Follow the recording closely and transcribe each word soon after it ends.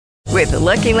With the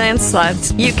Lucky Land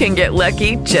Slots, you can get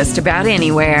lucky just about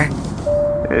anywhere.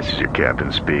 This is your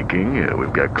captain speaking.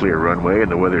 We've got clear runway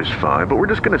and the weather's fine, but we're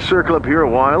just going to circle up here a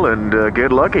while and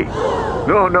get lucky.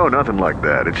 No, nothing like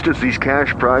that. It's just these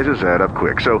cash prizes add up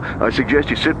quick. So I suggest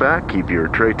you sit back, keep your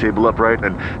tray table upright,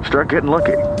 and start getting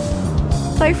lucky.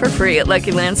 Play for free at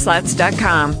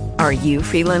LuckyLandSlots.com. Are you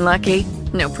feeling lucky?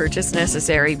 No purchase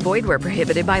necessary. Void where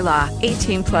prohibited by law.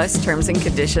 18 plus terms and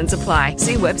conditions apply.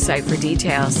 See website for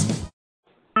details.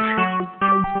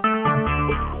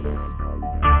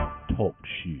 Talk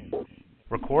shoes.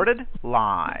 Recorded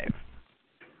live.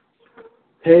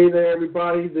 Hey there,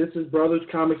 everybody. This is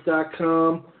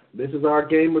BrothersComics.com. This is our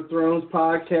Game of Thrones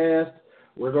podcast.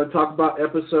 We're going to talk about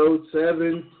episode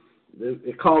 7.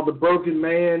 It's called The Broken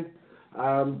Man.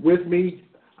 With me,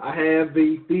 I have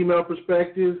the female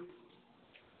perspective.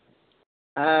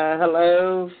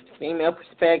 Hello, female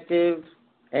perspective,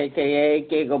 a.k.a.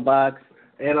 Gigglebox.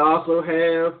 And I also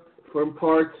have, from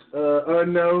parts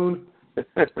unknown,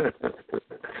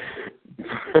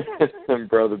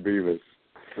 Brother Beavis.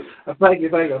 Thank you.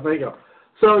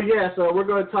 So we're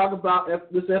going to talk about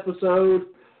this episode.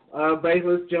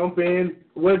 Basically, let's jump in.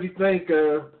 What did you think,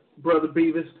 Brother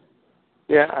Beavis?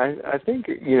 Yeah, I think,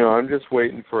 I'm just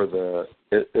waiting for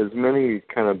as many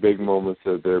kind of big moments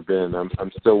as there have been.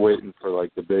 I'm still waiting for,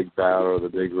 like, the big battle, the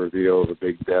big reveal, the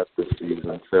big death this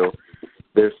season. So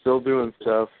they're still doing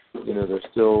stuff. They're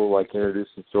still, like,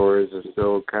 introducing stories. They're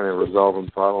still kind of resolving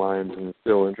plot lines, and it's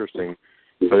still interesting.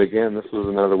 But, again, this was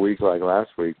another week like last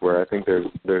week where I think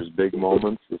there's big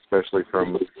moments, especially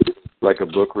from, like, a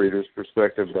book reader's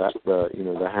perspective, that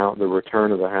the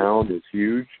return of the Hound is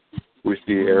huge. We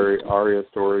see Arya's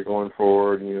story going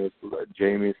forward.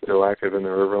 Jaime's still active in the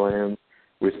Riverlands.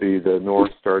 We see the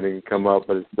North starting to come up,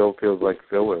 but it still feels like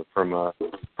filler from a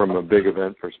big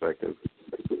event perspective.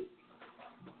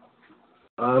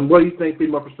 What do you think,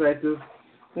 female perspective?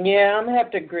 Yeah, I'm going to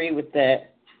have to agree with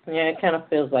that. Yeah, it kind of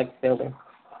feels like filler.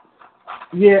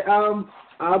 Yeah,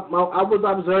 I was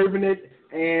observing it,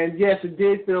 and yes, it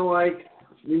did feel like,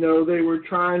 they were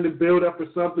trying to build up for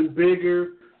something bigger,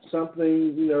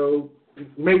 something,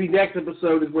 maybe next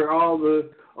episode is where all the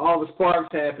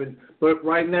sparks happen. But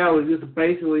right now it's just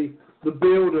basically the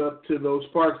build up to those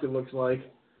sparks, it looks like.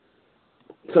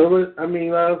 So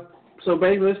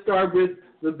basically let's start with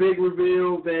the big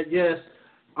reveal that yes,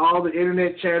 all the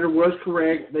internet chatter was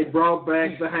correct. They brought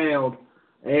back the Hound,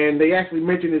 and they actually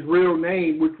mentioned his real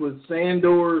name, which was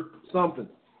Sandor something.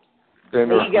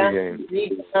 Sandor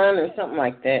or something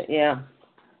like that. Yeah.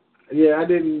 Yeah, I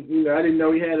didn't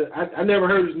know he had I never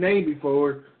heard his name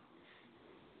before.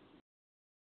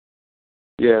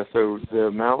 Yeah, so the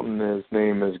mountain, his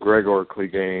name is Gregor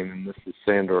Clegane, and this is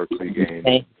Sandor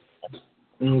Clegane.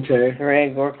 Okay.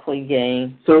 Gregor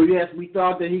Clegane. So, yes, we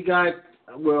thought that I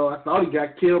thought he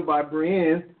got killed by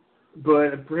Brienne,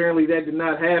 but apparently that did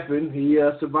not happen. He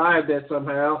survived that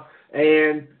somehow,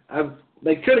 and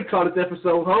they could have called this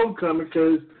episode Homecoming,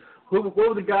 because what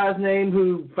was the guy's name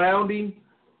who found him?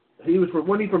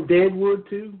 Wasn't he from Deadwood,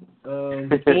 too? Ian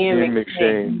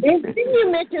McShane. Didn't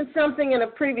you mention something in a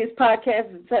previous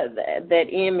podcast that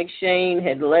Ian McShane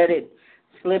had let it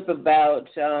slip about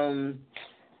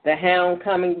the Hound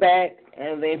coming back,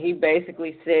 and then he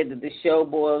basically said that the show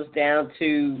boils down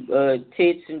to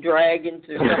tits and dragons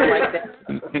or something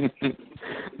like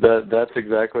that? That's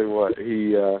exactly what.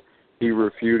 He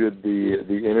refuted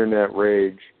the internet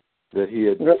rage that he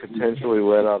had potentially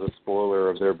let out a spoiler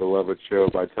of their beloved show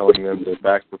by telling them to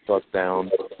back the fuck down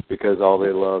because all they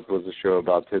loved was a show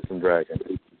about tits and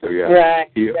dragons. So, yeah, right,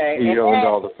 he and owned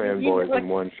all the fanboys in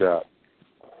one shot.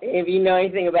 If you know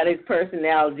anything about his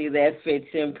personality, that fits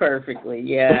him perfectly.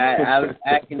 Yeah,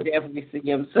 I can definitely see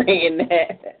him saying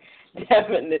that.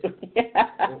 Definitely.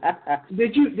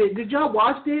 Did y'all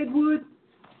watch Deadwood?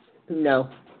 No.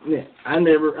 Yeah, I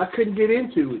couldn't get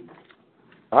into it.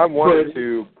 I wanted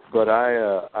to, but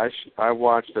I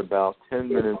watched about 10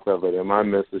 minutes of it, and my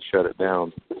missus shut it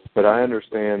down. But I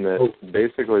understand that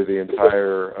basically the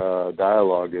entire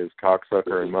dialogue is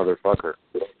cocksucker and motherfucker.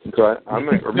 And so I'm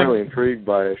really intrigued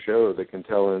by a show that can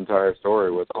tell an entire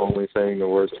story with only saying the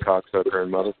words cocksucker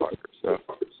and motherfucker. So.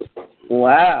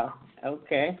 Wow.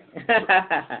 Okay.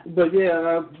 But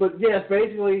yes,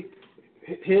 basically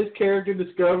his character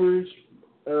discovers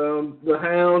the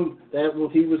Hound that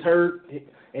he was hurt.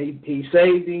 He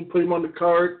saved him, put him on the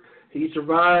cart. He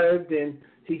survived, and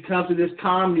he comes to this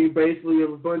commune basically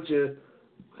of a bunch of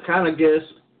kind of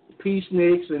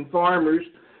peaceniks and farmers,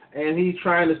 and he's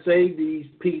trying to save these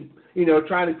people,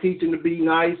 trying to teach them to be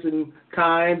nice and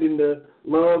kind and to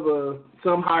love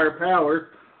some higher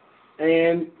power.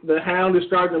 And the Hound is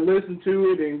starting to listen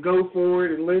to it and go for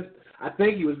it and listen. I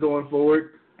think he was going for it.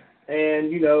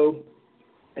 And,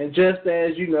 and just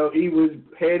as, he was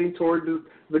heading toward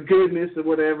the goodness or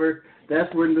whatever,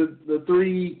 that's when the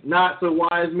three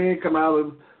not-so-wise men come out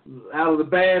of the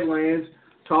Badlands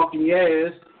talking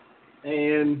yes.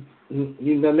 And,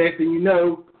 the next thing you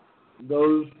know,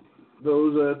 those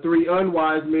three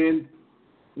unwise men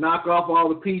knock off all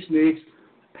the peaceniks,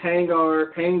 hang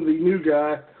the new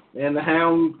guy, and the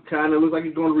Hound kind of looks like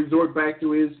he's going to resort back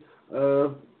to his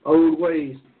old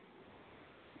ways.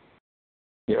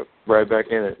 Yep, right back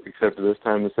in it. Except for this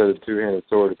time, instead of two-handed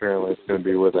sword, apparently it's going to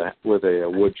be with a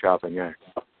wood chopping axe.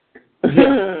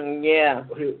 Yeah.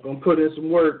 Gonna put in some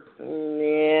work.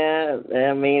 Yeah,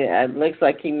 I mean, it looks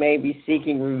like he may be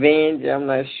seeking revenge. I'm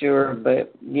not sure,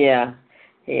 but yeah,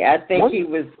 I think he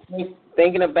was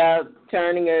thinking about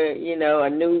turning a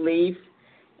new leaf,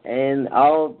 and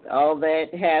all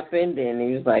that happened, and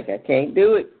he was like, I can't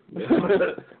do it.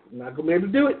 I'm not gonna be able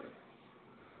to do it.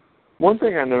 One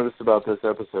thing I noticed about this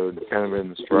episode, kind of in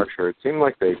the structure, it seemed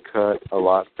like they cut a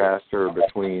lot faster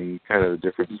between kind of the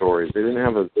different stories. They didn't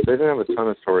have a ton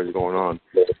of stories going on,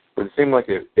 but it seemed like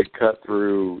it cut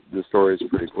through the stories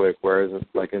pretty quick. Whereas,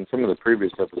 like in some of the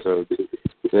previous episodes,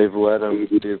 they've let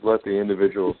the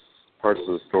individual parts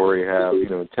of the story have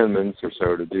 10 minutes or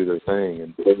so to do their thing,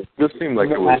 and this seemed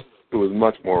like it was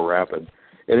much more rapid,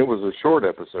 and it was a short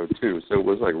episode too, so it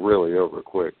was like really over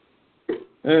quick.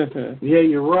 Mm-hmm. Yeah,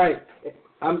 you're right.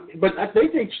 But I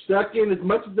think they stuck in as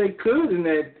much as they could in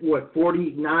that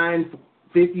 49,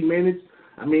 50 minutes.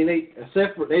 I mean, they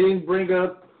didn't bring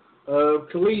up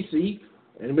Khaleesi,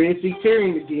 and we didn't see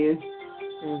Tyrion again.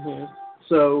 Mm-hmm.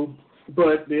 So,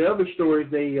 but the other stories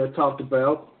they talked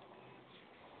about.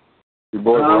 Your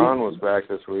boy Bronn was back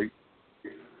this week.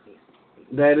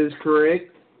 That is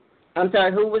correct. I'm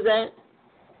sorry, who was that?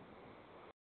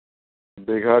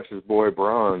 Big Hutch's boy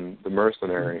Bronn, the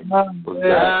mercenary, was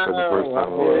back for the first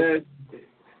time alive.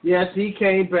 Yes, he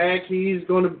came back. He's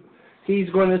going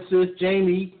to assist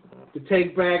Jaime to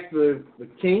take back the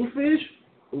kingfish.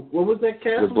 What was that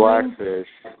castle? The blackfish.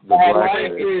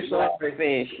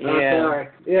 Blackfish.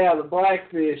 Yeah, the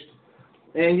blackfish.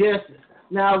 And yes,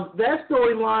 now that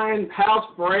storyline, House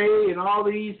Frey and all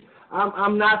these,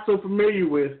 I'm not so familiar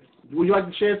with. Would you like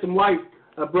to shed some light,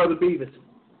 Brother Beavis?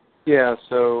 Yeah,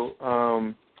 so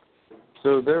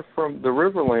they're from the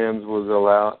Riverlands was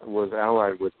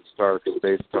allied with the Starks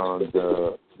based on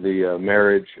the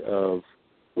marriage of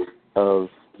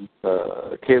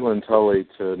Catelyn Tully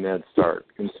to Ned Stark,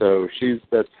 and so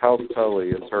that's House Tully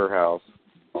is her house.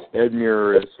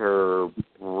 Edmure is her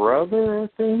brother, I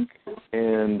think,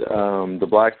 and the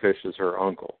Blackfish is her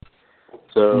uncle.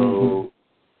 So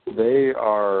they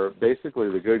are basically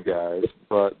the good guys,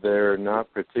 but they're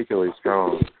not particularly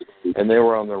strong. And they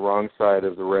were on the wrong side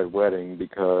of the Red Wedding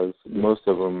because most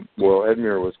of them,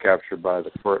 Edmure was captured by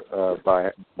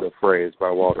by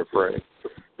Walder Frey.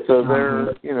 So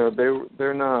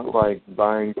they're not like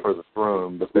vying for the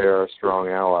throne, but they are strong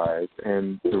allies.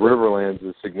 And the Riverlands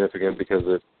is significant because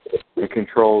it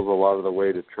controls a lot of the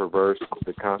way to traverse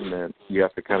the continent. You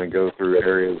have to kind of go through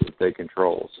areas that they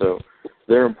control. So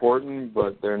they're important,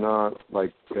 but they're not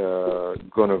like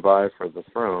going to vie for the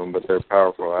throne, but they're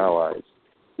powerful allies.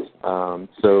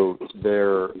 So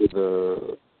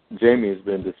Jaime's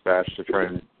been dispatched to try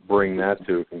and bring that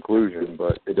to a conclusion,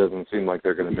 but it doesn't seem like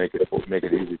they're going to make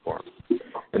it easy for him.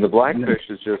 And the Blackfish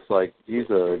is just like he's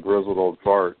a grizzled old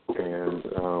fart, and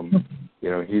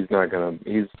he's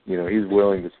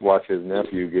willing to watch his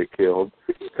nephew get killed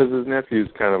because his nephew's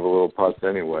kind of a little putz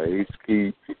anyway.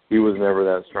 He was never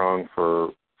that strong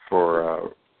for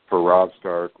Robb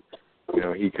Stark.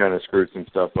 He kind of screwed some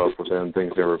stuff up with them,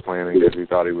 things they were planning because he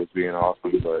thought he was being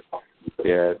awesome. But,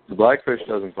 yeah, the Blackfish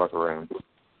doesn't fuck around.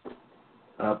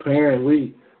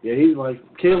 Apparently. Yeah, he's like,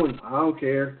 kill him. I don't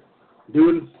care.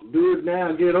 Do it now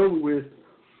and get it over with.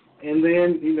 And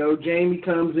then, Jaime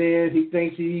comes in. He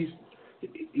thinks he's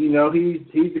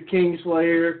the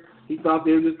Kingslayer. He thought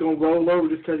they were just going to roll over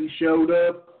just because he showed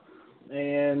up.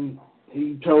 And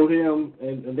he told him,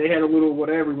 and they had a little,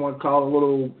 whatever you want to call it, a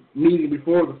little meeting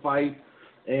before the fight,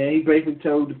 and he basically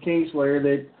told the Kingslayer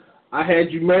that I had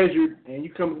you measured, and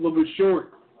you come a little bit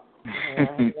short.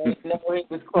 He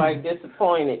was quite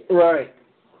disappointed. Right.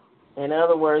 In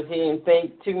other words, he didn't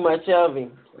think too much of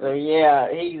him. So, yeah,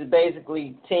 he's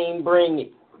basically team bring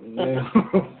it. Yeah.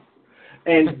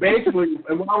 And basically,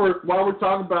 while we're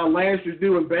talking about Lannisters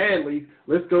doing badly,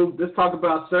 let's talk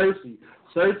about Cersei.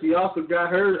 Cersei also got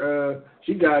her.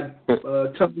 She got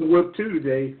tongue whipped too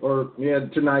today,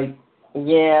 tonight.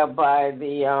 Yeah, by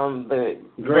the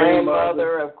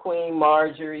grandmother of Queen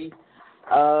Marjorie.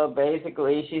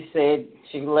 Basically, she said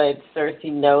she let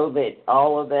Cersei know that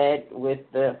all of that with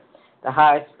the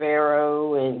High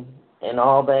Sparrow and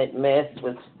all that mess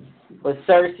was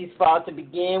Cersei's fault to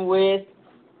begin with.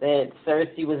 That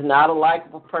Cersei was not a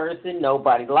likable person.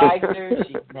 Nobody liked her.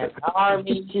 She didn't have an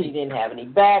army. She didn't have any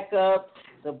backup.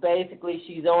 So basically,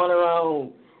 she's on her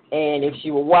own. And if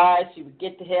she were wise, she would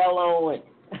get the hell on.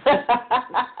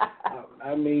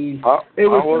 I mean, I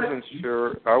wasn't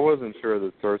sure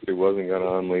that Cersei wasn't going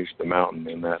to unleash the mountain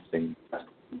in that scene.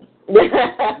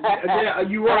 Yeah,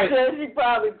 you're right. She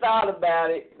probably thought about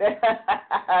it,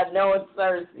 knowing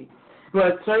Cersei.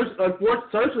 But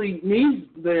Cersei needs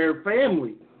their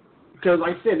family because,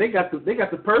 like I said, they got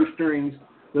the purse strings.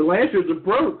 The Lannisters are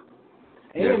broke,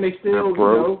 and they still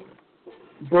broke.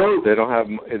 They don't have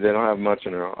much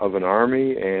of an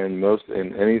army, and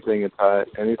anything tied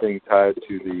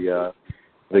to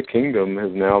the kingdom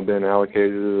has now been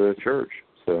allocated to the church.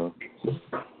 So,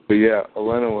 but yeah,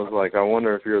 Elena was like, I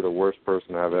wonder if you're the worst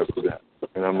person I've ever met,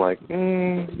 and I'm like,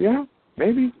 yeah,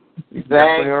 maybe. You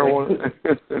definitely are one.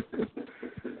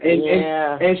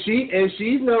 And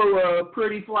she's no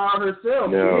pretty flower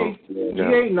herself. No, she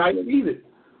ain't nice either.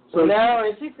 So no,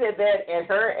 and she said that at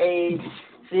her age,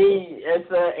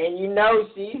 and you know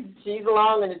she's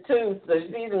long in the tooth, so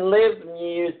she's even lived some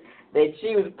years. That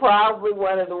she was probably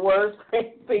one of the worst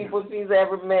people she's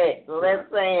ever met. So that's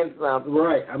saying something.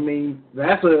 Right. I mean,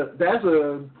 that's a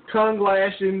tongue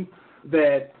lashing.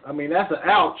 That's an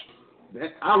ouch.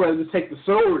 I'd rather just take the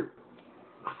sword.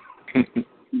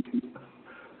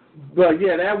 But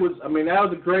yeah, that was a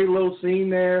great little scene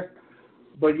there.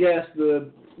 But yes,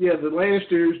 the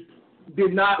Lannisters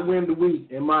did not win the week,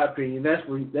 in my opinion. That's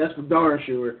for darn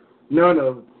sure. None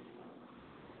of them.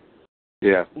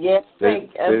 Yeah. Yes, they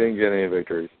didn't get any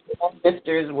victories.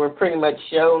 Sisters were pretty much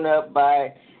shown up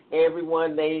by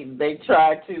everyone they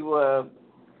tried to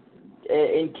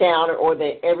encounter, or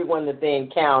everyone that they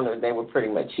encountered, they were pretty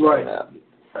much shown up.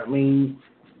 I mean,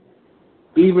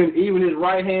 even his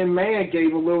right-hand man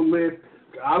gave a little lift.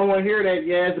 I don't want to hear that,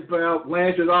 Yaz, about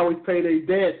Lannisters always pay their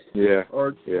debts. Yeah.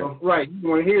 Right. You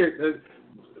want to hear it.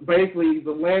 Basically,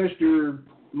 the Lannister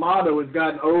motto has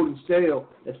gotten old and stale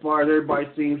as far as everybody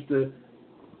seems to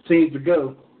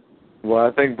go. Well,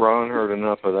 I think Bronn heard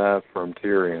enough of that from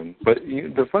Tyrion. But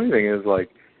the funny thing is,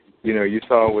 you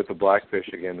saw it with the Blackfish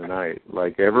again tonight.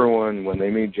 Like, everyone, when they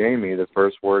meet Jaime, the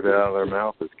first word out of their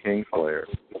mouth is Kingslayer.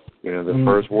 The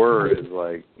first word is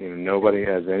nobody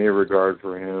has any regard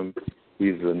for him.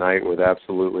 He's the knight with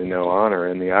absolutely no honor.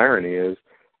 And the irony is,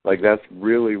 that's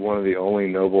really one of the only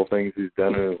noble things he's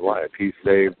done in his life. He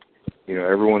saved,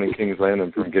 everyone in King's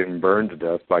Landing from getting burned to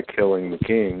death by killing the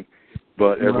king.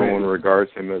 But everyone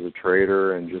regards him as a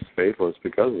traitor and just faithless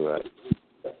because of that.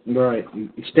 Right. He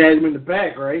stabbed him in the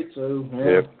back, right? So,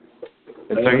 yeah. Yep.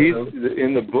 And so he's,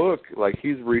 in the book,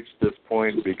 he's reached this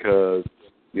point because,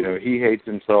 he hates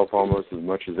himself almost as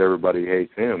much as everybody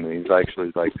hates him. And he's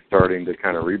actually, starting to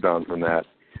kind of rebound from that.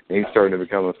 And he's starting to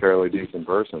become a fairly decent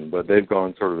person. But they've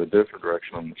gone sort of a different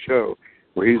direction on the show,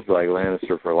 where he's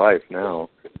Lannister for life now.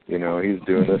 He's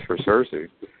doing this for Cersei.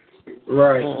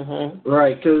 Right,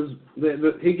 right, because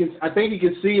I think he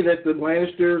can see that the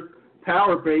Lannister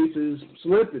power base is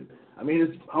slipping. I mean,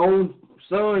 his own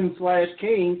son /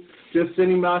 king just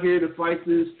sent him out here to fight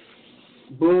this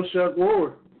bullshit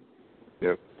war.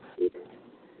 Yep.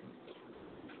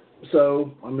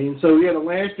 So the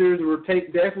Lannisters were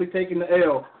definitely taking the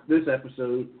L this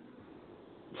episode.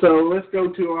 So let's go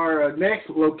to our next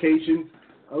location.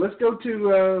 Let's go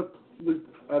to the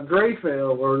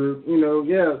Greyfell, or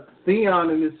Theon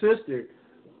and his sister.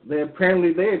 They had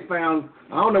found,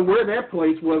 I don't know where that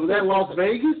place was. Was that Las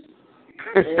Vegas?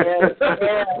 Yeah.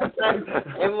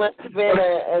 It must have been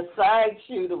a side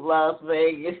shoot of Las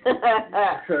Vegas.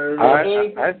 I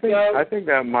think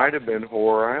that might have been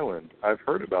Whore Island. I've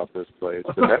heard about this place,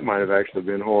 but that might have actually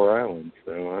been Whore Island.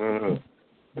 So I don't know.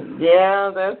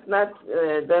 Yeah, that's not.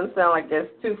 Doesn't sound like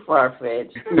that's too far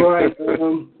fetched. Right.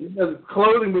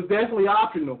 Clothing was definitely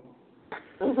optional.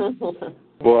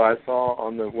 Well, I saw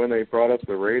when they brought up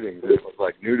the ratings, it was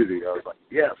like nudity. I was like,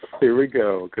 yes, here we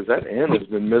go, because that N has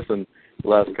been missing the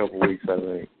last couple of weeks, I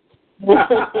think.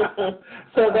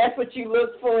 So that's what you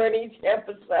look for in each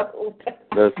episode.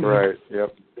 That's right.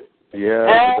 Yep.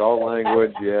 Yeah, adult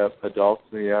language. Yep. Adults.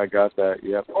 Yeah, I got that.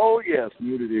 Yep. Oh yes,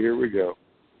 nudity. Here we go.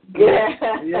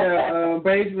 Yeah.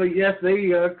 Basically, yes,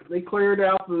 they cleared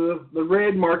out the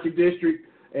red market district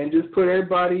and just put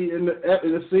everybody in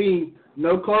the scene.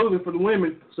 No clothing for the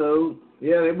women. So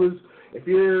yeah, it was. If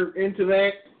you're into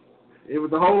that, it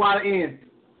was a whole lot of N.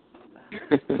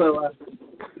 So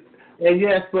and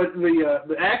yes, but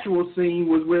the actual scene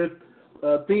was with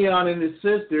Theon and his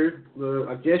sister.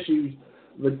 I guess she's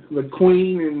the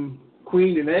queen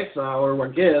in exile, or I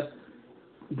guess.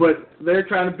 But they're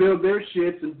trying to build their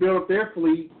ships and build up their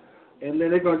fleet, and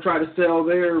then they're going to try to sell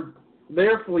their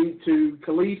fleet to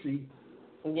Khaleesi.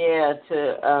 Yeah,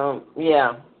 to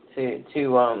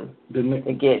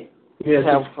get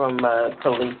help from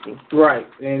Khaleesi. Right,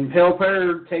 and help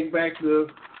her take back the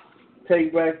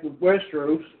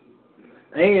Westeros,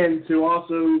 and to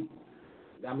also,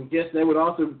 I mean, guess they would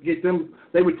also get them.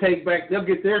 They'll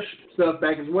get their stuff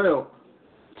back as well.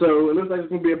 So it looks like it's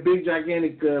going to be a big,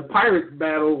 gigantic pirate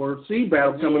battle or sea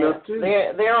battle coming up too.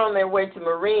 They're on their way to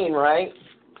Marine, right?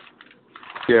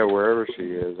 Yeah, wherever she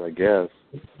is, I guess.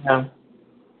 Yeah.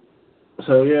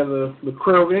 So yeah, the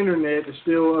Crow internet is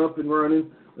still up and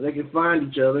running. They can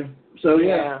find each other. So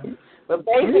yeah. But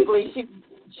basically,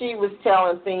 she was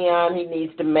telling Theon he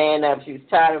needs to man up. She was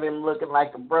tired of him looking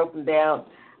like a broken down,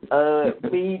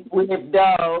 whipped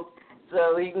dog.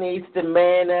 So he needs to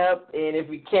man up, and if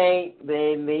he can't,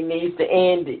 then he needs to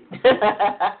end it.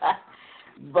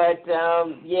 But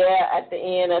at the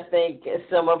end, I think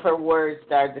some of her words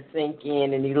started to sink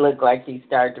in, and he looked like he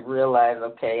started to realize,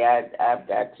 okay, I've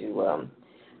got to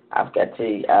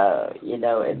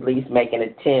at least make an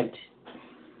attempt.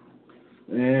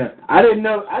 Yeah, I didn't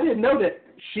know that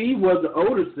she was the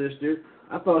older sister.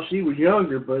 I thought she was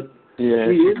younger, but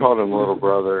she called him little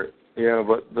brother. Yeah,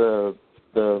 but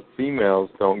the females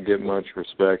don't get much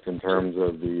respect in terms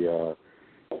of the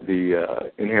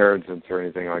inheritance or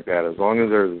anything like that. As long as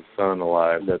there's a son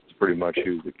alive, that's pretty much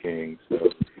who's the king.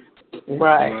 So,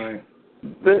 right.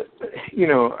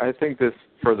 I think this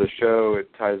for the show, it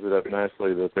ties it up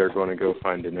nicely that they're going to go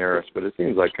find Daenerys, but it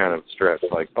seems like kind of stretched.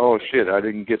 Like, oh shit, I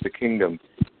didn't get the kingdom.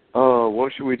 Oh,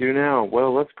 what should we do now?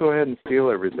 Well, let's go ahead and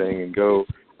steal everything and go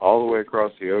all the way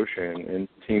across the ocean and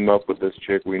team up with this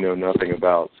chick we know nothing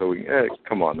about. So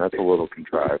come on, that's a little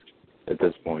contrived at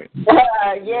this point.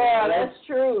 Yeah, that's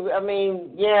true. I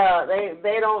mean,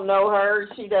 they don't know her.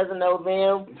 She doesn't know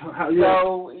them. So,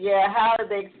 how do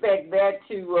they expect that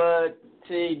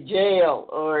to jail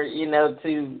or,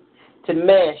 to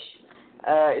mesh?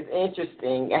 It's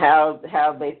interesting how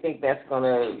they think that's going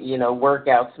to, work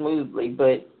out smoothly,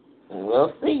 but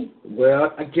we'll see.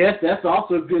 Well, I guess that's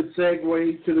also a good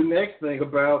segue to the next thing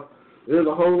about there's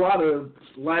a whole lot of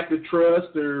lack of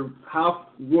trust or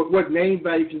what name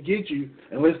value can get you.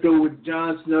 And let's go with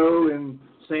Jon Snow and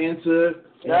Sansa.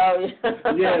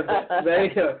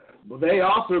 They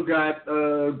also got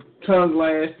tongue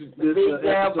lashed. Beat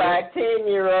down by a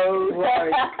 10-year-old.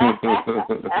 Right.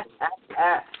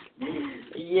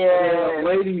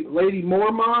 Lady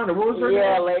Mormont, or what was her name?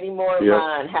 Yeah, Lady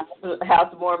Mormont,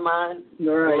 House Mormont,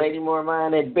 right. Lady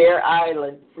Mormont at Bear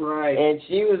Island. Right. And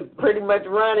she was pretty much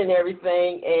running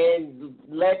everything and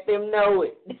let them know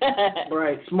it.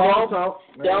 Right. Small talk.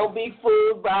 Right. Don't be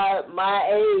fooled by my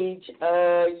age.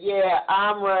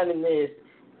 I'm running this.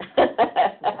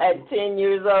 At 10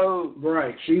 years old.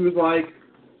 Right. She was like,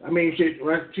 I mean,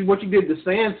 what she did to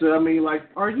Sansa, I mean, like,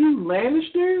 are you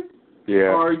Lannister?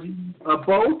 Yeah. Are you a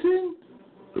Bolton?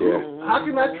 Yeah. How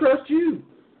can I trust you?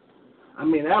 I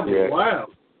mean, that was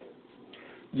wild.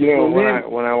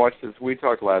 When I watched this, we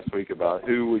talked last week about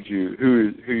who you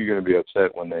going to be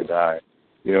upset when they die.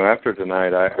 After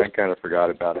tonight, I kind of forgot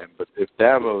about him. But if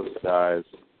Davos dies,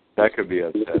 that could be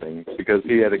upsetting because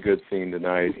he had a good scene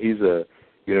tonight. He's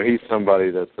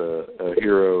somebody that's a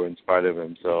hero in spite of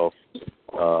himself.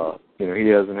 He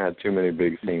hasn't had too many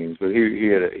big scenes, but he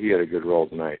had a good role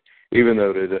tonight. Even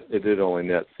though it did only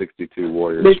net 62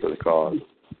 warriors for the cause.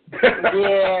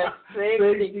 Yeah,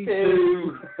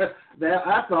 62. That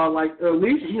I thought like at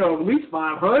least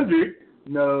 500.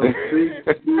 No,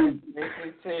 62.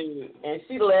 And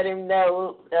she let him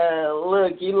know,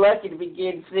 look, you're lucky to be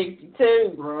getting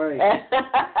 62. Right.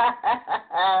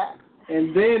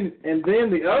 And then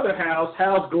the other House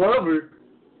Glover,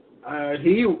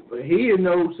 he in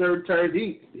no certain terms,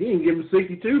 he didn't give him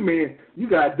 62, man. You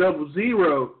got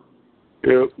 00.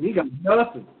 Yep. He got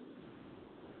nothing.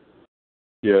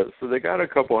 Yeah, so they got a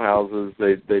couple houses.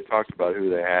 They talked about who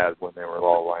they had when they were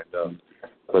all lined up,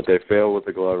 but they failed with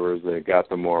the Glovers. They got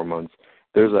the Mormonts.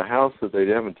 There's a house that they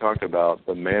haven't talked about,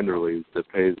 the Manderleys, that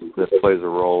plays a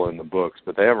role in the books,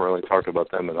 but they haven't really talked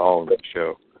about them at all in the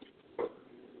show.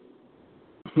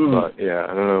 But, I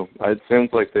don't know. It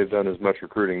sounds like they've done as much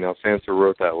recruiting. Now, Sansa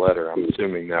wrote that letter. I'm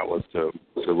assuming that was to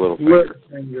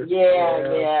Littlefinger.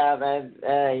 Yeah,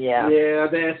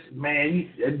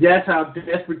 that's how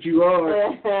desperate you are.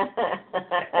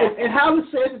 and how the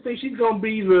Sansa thinks she's going to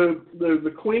be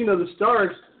the queen of the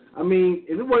Starks. I mean,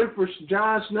 if it wasn't for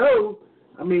Jon Snow,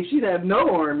 I mean, she'd have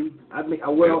no army. I mean,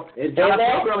 well, and Jon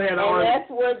Snow really had an army. And that's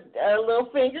what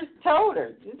Littlefinger told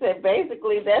her. She said,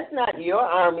 basically, that's not your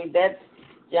army. That's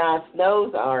Jon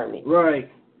Snow's army. Right.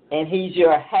 And he's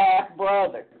your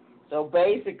half-brother. So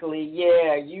basically,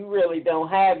 yeah, you really don't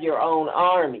have your own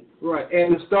army. Right.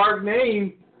 And the Stark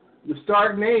name's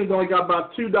only got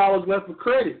about $2 left of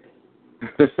credit.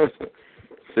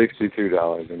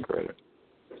 $62 in credit.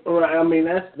 Right. I mean,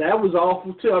 that was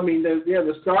awful too. I mean,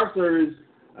 the Starks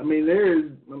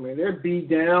they're beat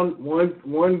down.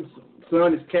 One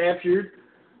son is captured.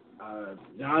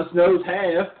 Jon Snow's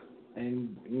half,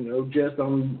 and just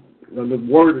on the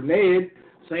word of Ned,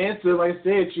 Sansa, like I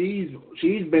said,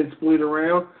 she's been split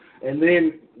around, and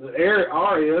then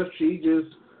Arya, she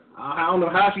just I don't know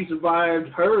how she survived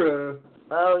her.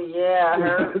 Oh yeah,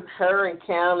 her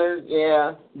encounter,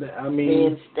 yeah. I mean,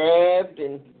 being stabbed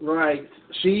and right.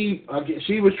 She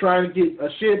was trying to get a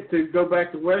ship to go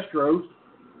back to Westeros,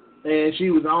 and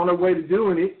she was on her way to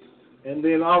doing it, and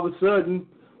then all of a sudden,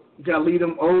 you gotta leave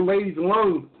them old ladies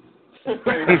alone.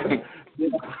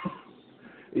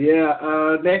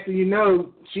 Yeah. Next thing you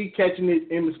know, she catching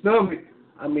it in the stomach.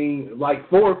 I mean, like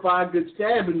 4 or 5 good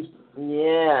stabbings.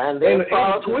 Yeah, and then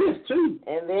falls twist too.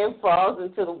 And then falls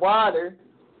into the water,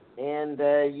 and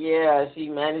she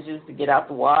manages to get out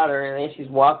the water, and then she's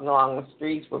walking along the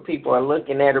streets where people are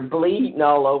looking at her bleeding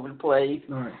all over the place.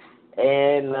 Right.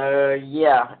 And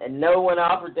and no one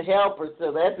offered to help her,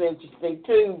 so that's interesting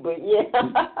too. But yeah,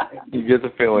 you get the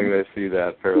feeling they see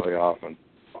that fairly often.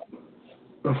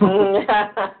 Right,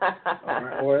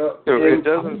 well, it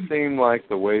doesn't seem like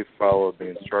the Waif followed the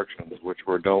instructions, which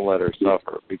were don't let her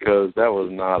suffer, because that was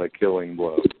not a killing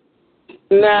blow.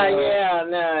 That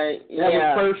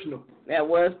was personal. That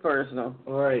was personal.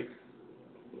 All right.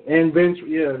 And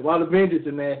a lot of vengeance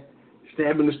in that.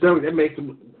 Stab in the stomach, that makes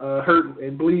them hurt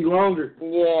and bleed longer.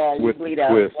 Yeah, you bleed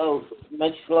out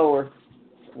much slower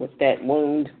with that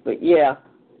wound, but yeah.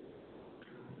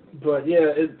 But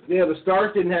the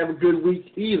Starks didn't have a good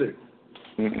week either.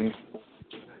 Mm-hmm.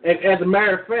 And as a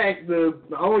matter of fact, the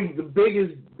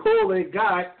biggest pull they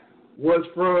got was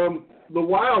from the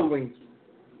Wildlings.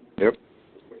 Yep.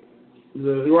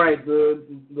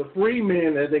 The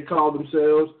freemen, as they called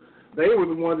themselves, they were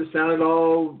the ones that sounded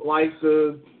all like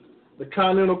the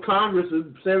Continental Congress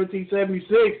of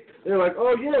 1776. They're like,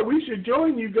 oh yeah, we should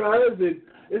join you guys, and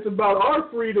it's about our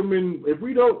freedom, and if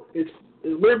we don't, it's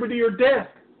liberty or death.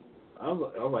 I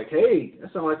was like, hey,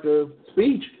 that sounds like a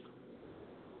speech.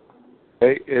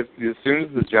 Hey, as soon as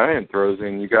the giant throws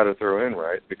in, you got to throw in,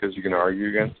 right? Because you can argue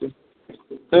against him.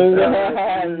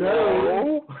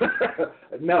 No.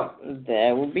 No.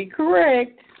 That would be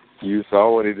correct. You saw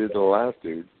what he did to the last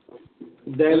dude.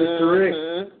 That is correct.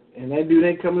 And that dude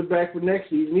ain't coming back for next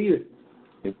season either.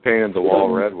 He painted the wall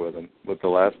red with him, with the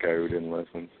last guy who didn't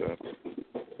listen. So.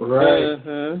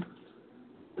 Right.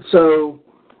 So,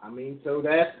 I mean,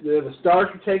 that's the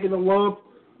Starks were taking a lump.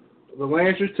 The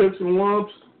Lancers took some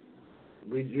lumps.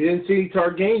 We didn't see any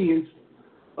Targaryens.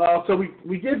 So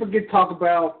we did forget to talk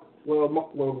about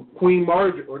Queen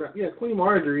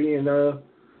Marjorie, and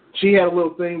she had a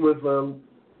little thing with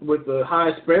the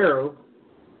High Sparrow.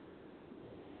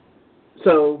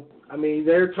 So I mean,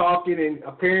 they're talking, and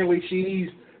apparently she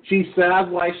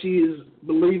sounds like she is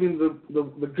believing the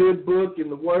good book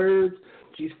and the words.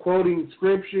 She's quoting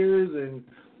scriptures,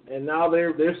 and now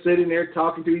they're sitting there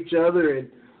talking to each other,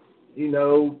 and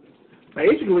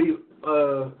basically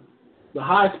the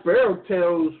High Sparrow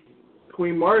tells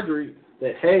Queen Marjorie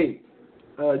that, hey,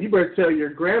 you better tell your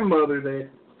grandmother that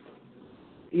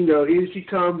either she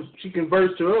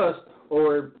converts to us,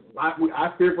 or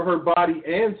I fear for her body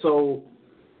and soul.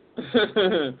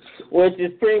 Which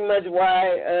is pretty much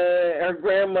why her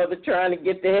grandmother trying to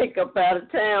get the heck up out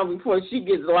of town before she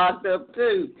gets locked up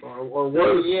too. Or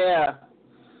worse. Yeah.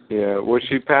 Yeah, well,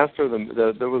 she passed her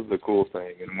that was the cool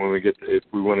thing. And when if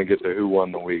we want to get to who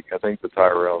won the week, I think the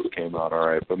Tyrells came out all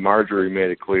right. But Marjorie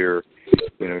made it clear,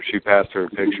 she passed her a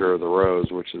picture of the rose,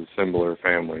 which is a symbol of her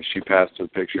family. She passed her a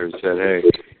picture and said, hey,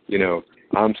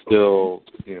 I'm still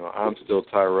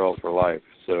Tyrell for life.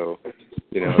 So,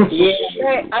 Yeah,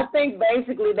 I think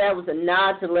basically that was a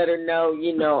nod to let her know,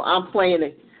 I'm playing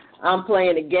a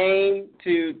game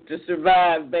to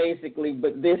survive, basically.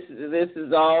 But this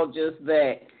is all just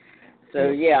that. So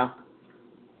yeah.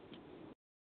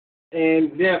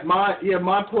 And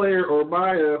my player or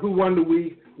my who won the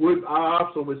week I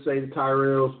also would say the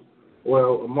Tyrells.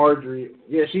 Well, Marjorie.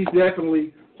 Yeah, she's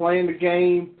definitely playing the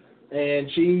game, and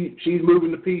she's moving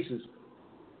the pieces.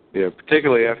 Yeah,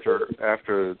 particularly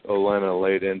after Olenna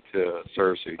laid into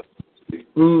Cersei.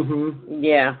 Mm-hmm.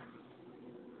 Yeah.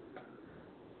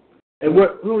 And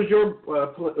who was your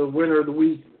winner of the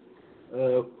week,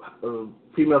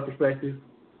 female perspective?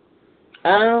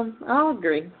 I'll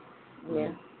agree.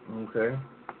 Yeah. Okay.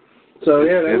 So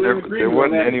yeah, there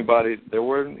wasn't anybody. There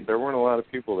weren't a lot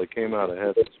of people that came out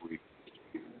ahead this week.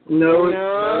 No,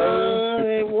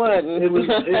 it wasn't. It was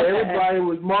everybody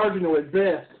was marginal at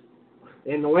best.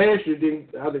 And the last year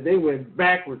they went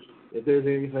backwards, if there's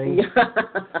anything.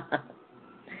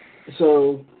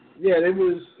 So yeah, it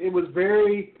was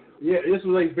very this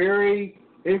was a very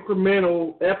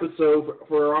incremental episode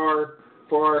for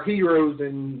our heroes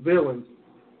and villains.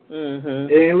 Mm-hmm.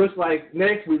 And it looks like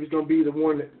next week is going to be the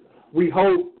one that we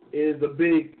hope is the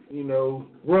big,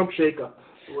 rump shaker.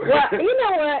 Well, you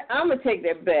know what? I'm going to take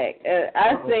that back.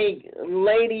 I think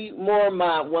Lady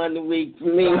Mormont won the week for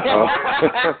me.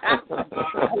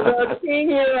 King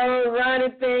Hero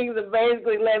running things and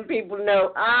basically letting people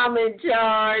know I'm in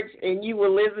charge and you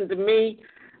will listen to me.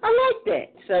 I like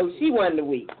that. So she won the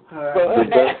week. The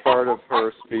best part of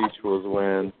her speech was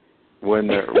when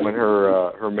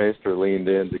her maester leaned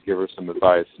in to give her some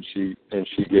advice, and she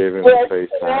gave him a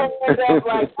FaceTime.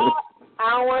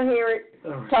 I want to hear it.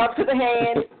 Talk to the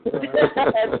hand.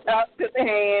 Talk to the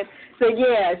hand. So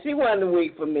yeah, she won the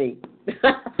week for me.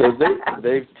 So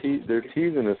they're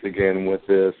teasing us again with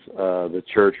this the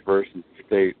church versus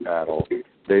state battle.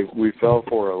 We fell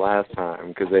for it last time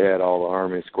because they had all the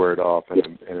army squared off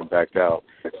and it backed out.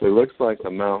 So it looks like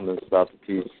the mountain is about to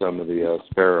teach some of the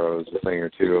sparrows a thing or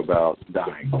two about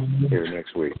dying here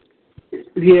next week.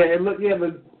 Yeah,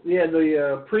 the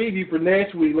preview for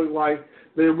next week looked like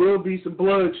there will be some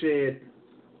bloodshed.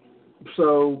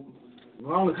 So,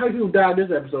 how many people died this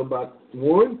episode? About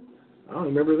one? I don't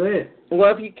remember that.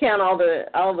 Well, if you count all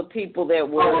the people that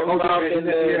were involved in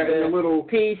the little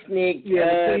peacenik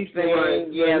thing,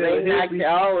 they knocked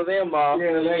all of them off.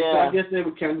 I guess they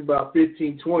would count about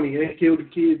 15, 20. They killed a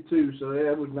kid too, so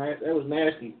that was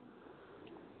nasty.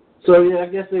 So yeah, I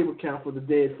guess they would count for the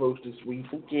dead folks this week.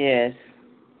 Yes.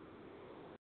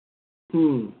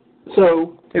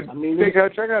 So, Big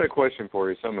Hutch, I got a question for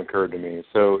you. Something occurred to me.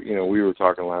 So, we were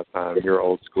talking last time. You're an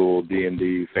old school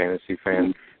D&D fantasy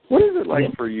fan. What is it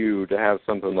like for you to have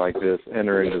something like this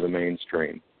enter into the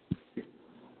mainstream?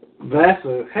 That's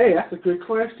a good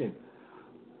question.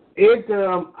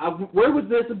 Where was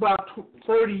this about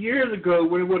 30 years ago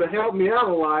when it would have helped me out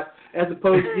a lot, as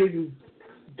opposed to getting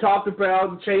talked about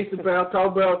and chased about,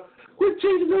 talked about, quit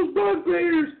chasing those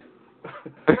bugbears.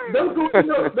 Don't go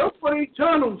don't play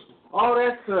tunnels, all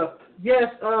that stuff.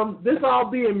 Yes, this all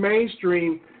being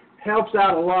mainstream helps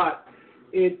out a lot.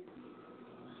 Even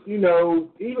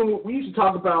we used to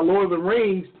talk about Lord of the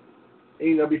Rings,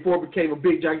 before it became a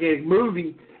big gigantic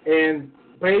movie, and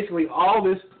basically all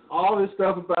this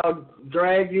stuff about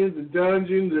dragons and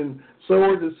dungeons and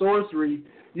swords and sorcery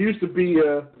used to be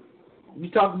you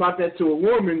talked about that to a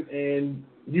woman and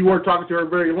you weren't talking to her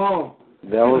very long.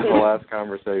 That was the last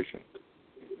conversation.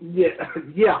 Yeah.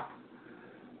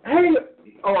 Hey,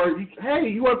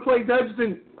 you want to play Dungeons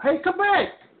and... Hey, come back.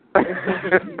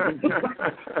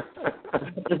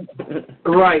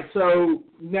 Right. So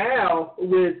now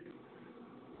with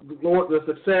the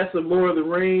success of Lord of the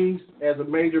Rings as a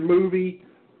major movie,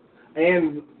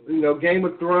 and Game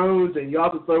of Thrones, and you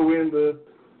also throw in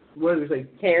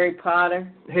Harry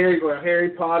Potter. Harry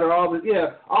Potter. All this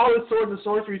swords and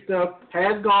sorcery stuff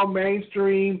has gone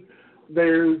mainstream.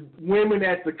 There's women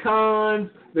at the cons.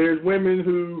 There's women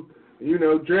who,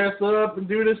 dress up and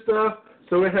do this stuff.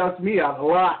 So it helps me out a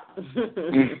lot.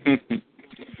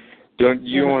 Don't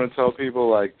you want to tell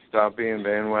people, stop being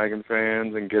bandwagon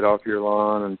fans and get off your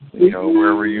lawn and,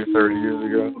 where were you 30 years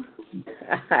ago?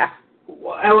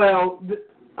 Well,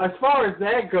 as far as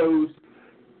that goes,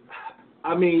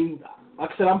 like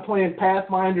I said, I'm playing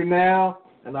Pathfinder now,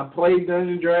 and I played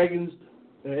Dungeons & Dragons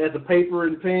as a paper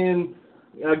and pen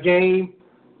game.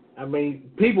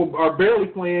 People are barely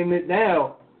playing it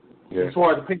now, as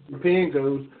far as the paper and pen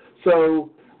goes. So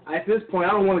at this point,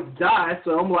 I don't want it to die.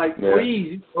 So I'm like,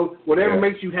 please, whatever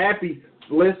makes you happy,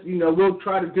 we'll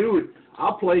try to do it.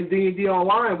 I'll play D&D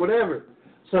online, whatever.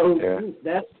 So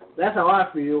that's how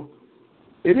I feel.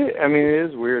 It is. It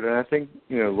is weird, and I think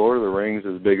Lord of the Rings,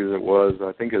 as big as it was,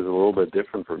 I think is a little bit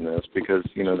different from this because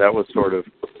that was sort of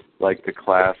like the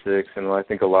classics, and I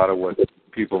think a lot of what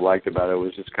people liked about it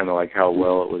was just kind of like how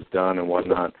well it was done and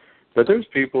whatnot. But there's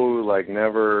people who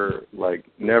never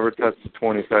touched a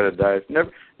 20-sided dice,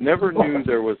 never knew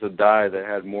there was a die that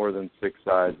had more than 6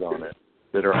 sides on it,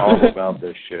 that are all about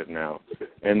this shit now,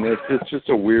 and it's just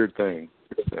a weird thing.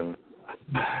 So.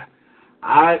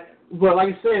 Well,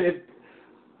 like I said,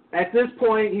 at this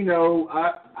point,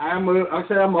 I'm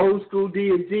old school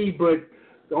D&D, but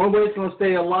the only way it's going to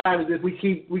stay alive is if we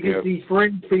get these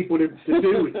fringe people to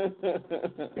do it.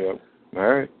 Yep. All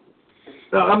right.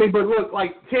 So, I mean, but look,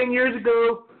 like 10 years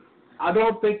ago, I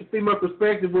don't think the female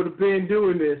perspective would have been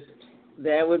doing this.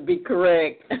 That would be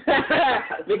correct.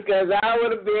 Because I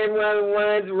would have been one of the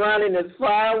ones running as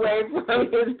far away from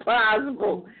it as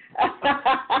possible.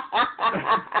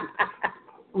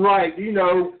 Right.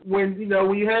 When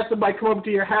you have somebody come up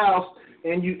to your house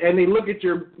and they look at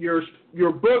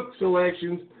your book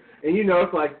selections, and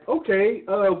it's like, okay,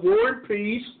 War and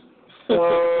Peace,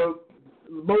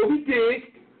 Moby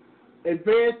Dick,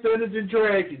 Advanced Dungeons and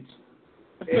Dragons.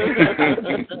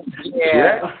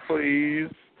 Yeah, please.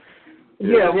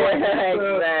 Yeah,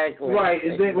 exactly. Right,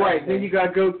 and then you got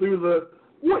to go through the.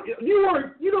 What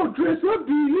you don't dress up,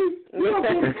 do you? You don't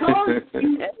go to college.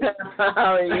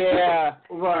 Oh yeah.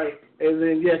 Right, and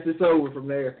then yes, it's over from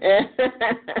there.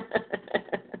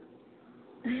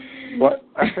 Well,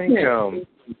 I think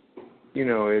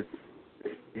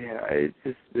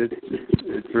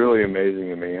it's really amazing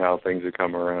to me how things have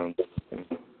come around.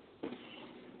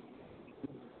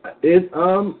 It's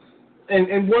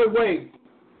in what way?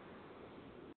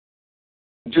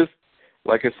 Just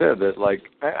like I said, that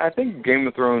I think Game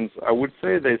of Thrones, I would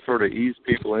say they sort of eased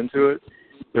people into it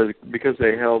because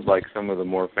they held like some of the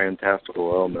more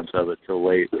fantastical elements of it till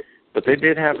late. But they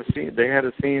did have a scene. They had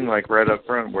a scene like right up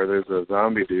front where there's a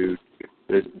zombie dude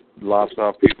that lops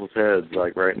off people's heads,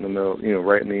 like right in the middle,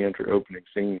 right in the opening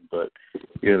scene. But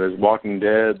there's Walking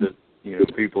Dead that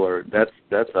people are. That's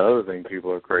the other thing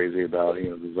people are crazy about.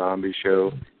 The zombie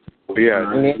show. But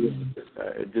yeah,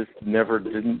 it just never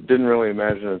didn't really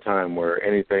imagine a time where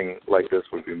anything like this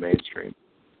would be mainstream.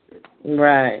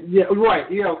 Right. Yeah.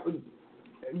 Right. Yeah,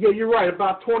 you're right.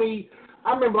 About 20.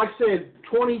 I remember, like I said,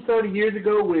 20, 30 years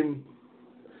ago when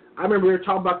I remember they were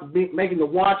talking about making The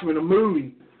Watchmen a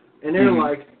movie, and they're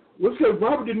like, let's get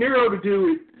Robert De Niro to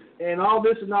do it, and all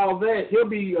this and all that. He'll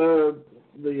be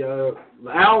the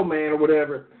Owl Man or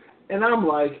whatever. And I'm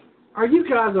like, are you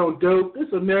guys on dope?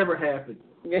 This will never happen.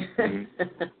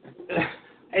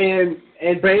 And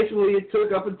basically it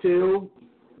took up until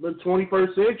the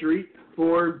 21st century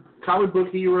for comic book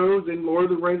heroes and Lord of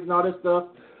the Rings and all that stuff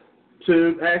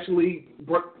to actually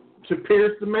to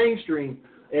pierce the mainstream.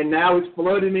 And now it's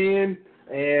flooding in,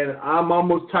 and I'm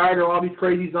almost tired of all these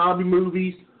crazy zombie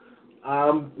movies.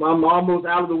 I'm almost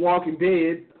out of The Walking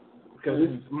Dead because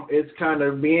it's kind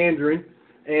of meandering.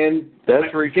 And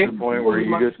that's reached the point where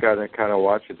you just got to kind of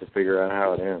watch it to figure out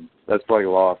how it ends. That's like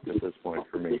Lost at this point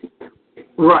for me.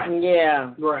 Right.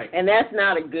 Yeah. Right. And that's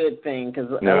not a good thing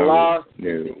because Lost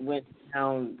went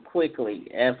down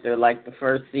quickly after like the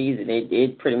first season.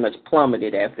 It pretty much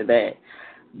plummeted after that.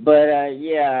 But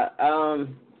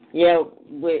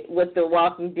with The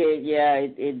Walking Dead,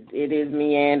 it is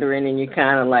meandering, and you're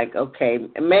kind of like, okay,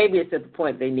 maybe it's at the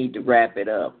point they need to wrap it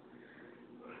up.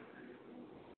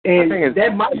 And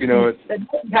that might be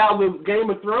how the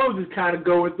Game of Thrones is kind of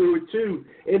going through it too.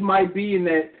 It might be in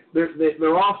that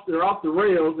they're off the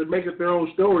rails. They're making their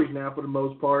own stories now for the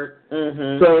most part.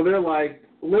 Mm-hmm. So they're like,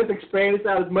 let's expand this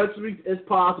out as much as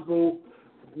possible.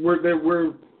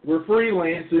 We're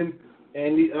freelancing,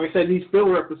 and like I said, these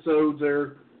filler episodes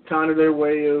are kind of their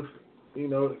way of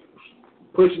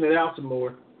pushing it out some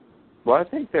more. Well, I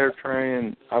think they're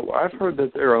trying. I've heard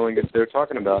that they're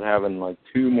talking about having like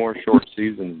 2 more short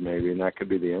seasons maybe, and that could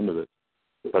be the end of it.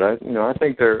 But I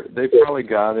think they probably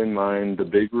got in mind the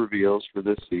big reveals for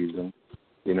this season.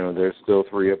 There's still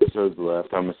 3 episodes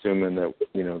left. I'm assuming that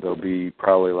there'll be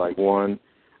probably like one.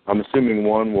 I'm assuming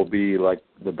one will be like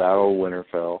the Battle of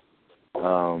Winterfell.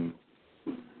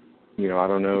 I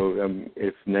don't know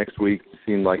if next week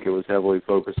seemed like it was heavily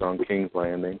focused on King's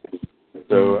Landing.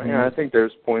 So I think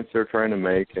there's points they're trying to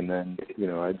make, and then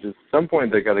at some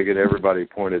point they got to get everybody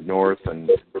pointed north and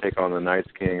take on the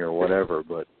Night's King or whatever.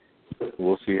 But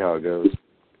we'll see how it goes.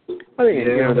 I think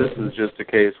this is just a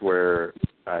case where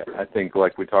I think,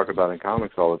 like we talk about in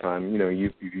comics all the time,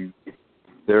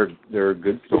 there are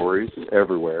good stories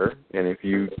everywhere, and if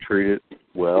you treat it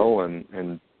well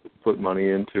and put money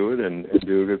into it and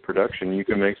do a good production, you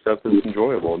can make stuff that's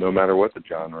enjoyable no matter what the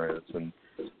genre is. And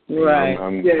right.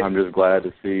 I'm just glad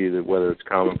to see that whether it's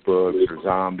comic books or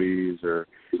zombies or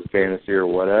fantasy or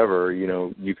whatever,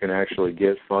 you can actually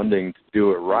get funding to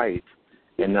do it right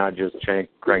and not just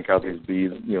crank out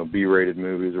these B-rated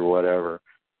movies or whatever.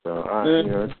 So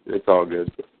it's all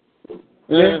good.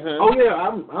 Mm-hmm. Oh yeah,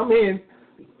 I'm in.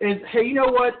 And hey, you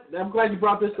know what? I'm glad you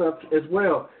brought this up as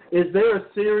well. Is there a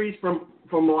series from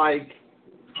like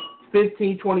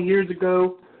 15, 20 years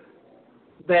ago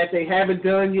that they haven't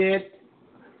done yet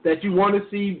that you want to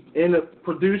see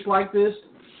produced like this?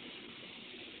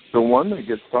 The one that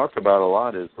gets talked about a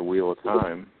lot is The Wheel of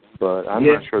Time, but I'm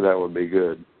not sure that would be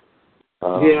good.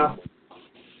 Yeah.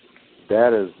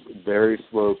 That is very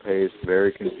slow-paced,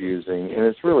 very confusing, and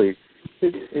it's really,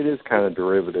 it is kind of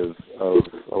derivative of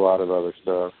a lot of other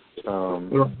stuff.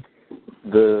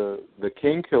 The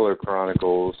Kingkiller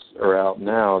Chronicles are out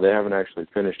now. They haven't actually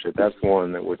finished it. That's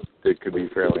one that could be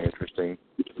fairly interesting.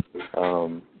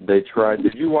 They tried.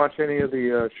 Did you watch any of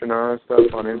the Shannara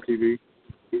stuff on MTV?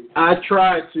 I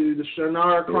tried to. The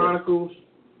Shannara Chronicles.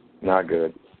 Not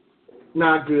good.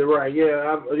 Not good, right?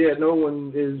 Yeah, no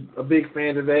one is a big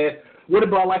fan of that. What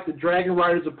about like the Dragon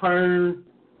Riders of Pern?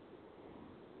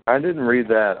 I didn't read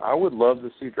that. I would love to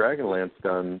see Dragonlance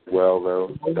done well, though.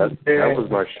 That was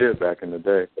my shit back in the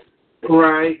day.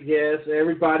 Right. Yes.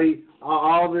 Everybody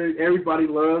loved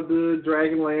the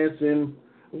Dragonlance, and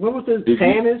what was this?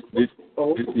 Tannis?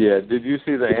 Did you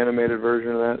see the animated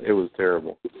version of that? It was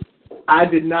terrible. I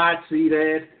did not see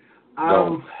that.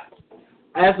 No.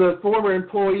 As a former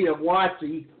employee of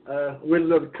WotC,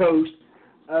 Wizards of the Coast,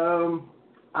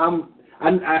 I'm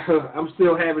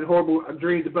still having horrible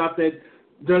dreams about that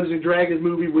Dungeons and Dragons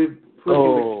movie with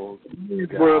his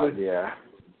brother. Yeah.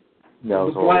 That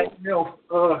was horrible. Black Elf.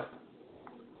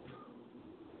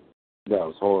 That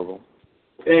was horrible.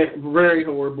 Very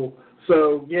horrible.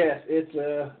 So yes, it's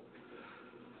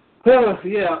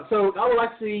yeah. So I would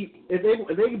like to see if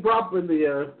they brought in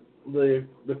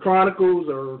the Chronicles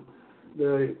or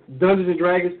the Dungeons and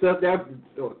Dragons stuff. That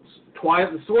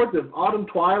the Swords of Autumn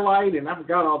Twilight, and I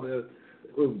forgot all the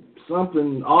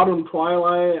something Autumn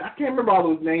Twilight. I can't remember all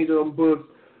those names of them books.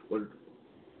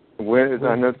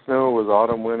 I know Snow was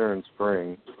Autumn, Winter, and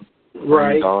Spring.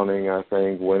 Right. Dawning, I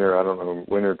think. Winter, I don't know.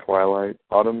 Winter, Twilight.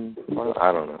 Autumn, Twilight?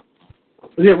 I don't know.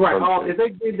 Yeah, right. If they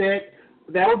did that,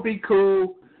 that would be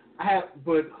cool.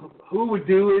 But who would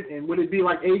do it? And would it be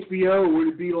like HBO, or would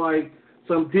it be like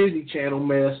some Disney Channel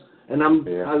mess? And I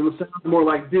would sound more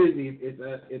like Disney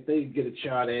if they get a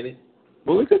shot at it.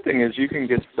 Well, the good thing is you can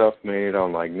get stuff made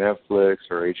on like Netflix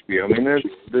or HBO. I mean,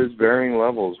 there's varying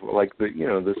levels. Like the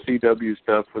CW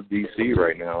stuff with DC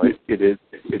right now.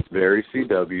 It's very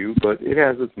CW, but it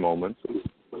has its moments.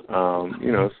 So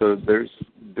there's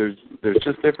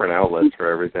just different outlets for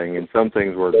everything, and some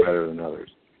things work better than others.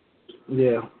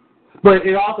 Yeah, but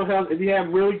it also helps if you have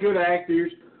really good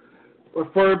actors,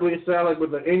 preferably it sounds like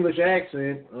with an English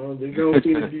accent. They're going to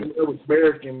see if you know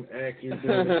American actors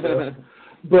doing stuff.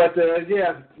 But,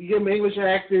 you give them English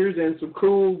actors and some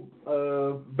cool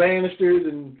banisters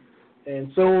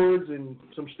and swords and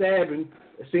some stabbing.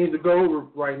 It seems to go over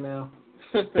right now.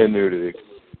 And nudity.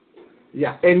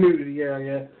 Yeah, and nudity,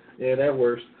 yeah, that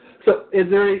works. So is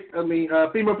there,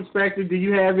 female perspective, do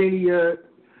you have any,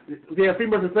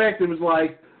 female perspective is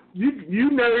like, you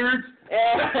nerds.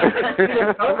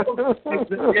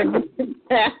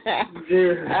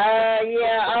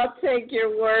 I'll take your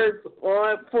word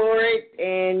for it,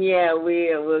 and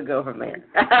we'll go from there.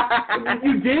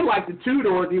 You did like the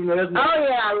Tudors, even though that's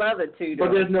I love the Tudors.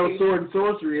 But there's no sword and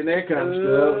sorcery and that kind of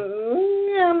stuff.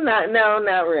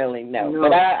 Not really, no.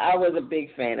 But I was a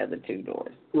big fan of the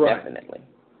Tudors, definitely.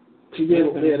 She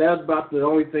did, that's about the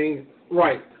only thing.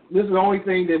 Right, this is the only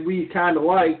thing that we kind of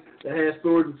like that has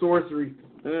sword and sorcery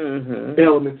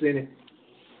elements in it.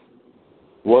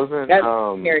 Was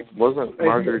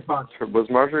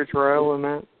Marjorie Terrell in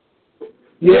that?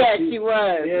 Yeah, she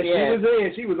was. Yeah, she was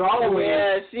in. She was all in.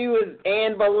 Yeah, she was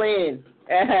Anne Boleyn,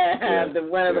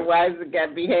 one of the wives that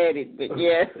got beheaded. But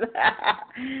yes,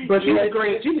 but she's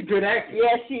great. She's a good actress.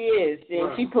 Yeah, she is,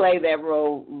 and she played that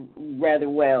role rather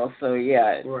well. So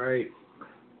yeah. Right.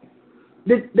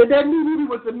 Did that new movie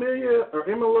with Emilia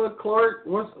Clarke?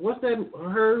 What's that?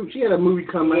 Her? She had a movie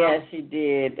come out. Yeah, she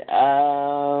did.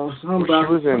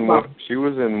 She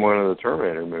was in one of the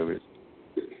Terminator movies.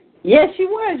 Yeah, she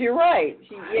was. You're right.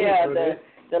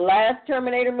 The last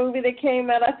Terminator movie that came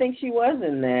out, I think she was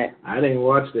in that. I didn't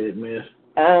watch that, man.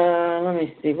 Let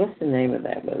me see. What's the name of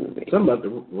that movie? Something about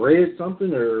the red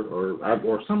something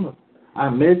or something. I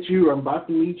met you. Or I'm about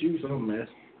to meet you. Something, man.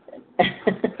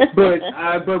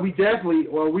 but we definitely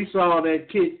we saw that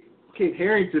Kit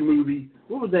Harington movie.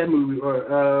 What was that movie?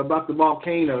 About the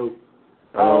volcano.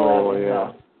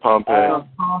 Pompeii.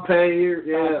 Pompeii,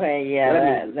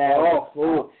 that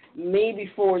Me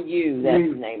Before You. That's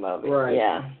the name of it. Right.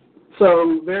 Yeah.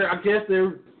 So I guess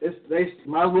they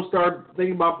might as well start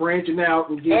thinking about branching out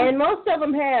and most of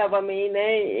them have.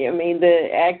 The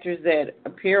actors that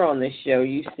appear on this show,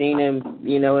 you've seen them,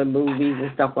 in movies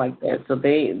and stuff like that. So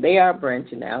they are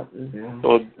branching out. Jamie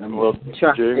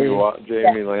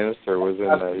Lannister was in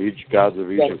the Gods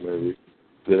of Egypt movie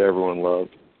that everyone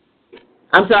loved.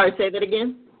 I'm sorry, say that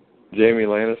again. Jamie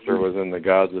Lannister was in the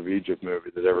Gods of Egypt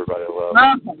movie that everybody loved.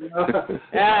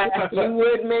 You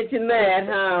would mention that,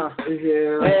 huh?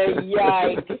 Yeah.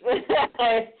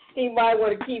 Yikes. He might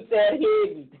want to keep that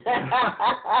hidden.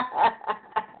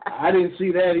 I didn't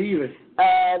see that either.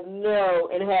 No,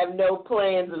 and have no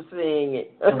plans of seeing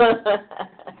it.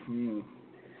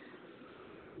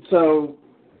 So,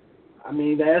 I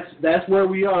mean, that's where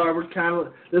we are. We're kind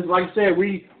of, just like I said,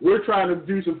 we're trying to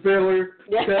do some filler.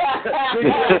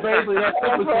 Basically, that's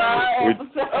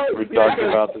we talked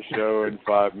about the show in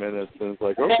 5 minutes, and it's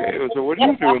like, okay, so what are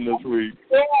you doing this week?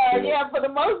 Yeah, for the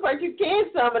most part, you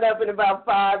can sum it up in about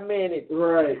 5 minutes.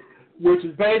 Right. Which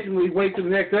is basically wait till the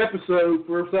next episode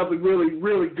for something really,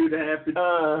 really good to happen.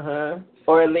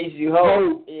 Or at least you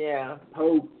hope. Yeah.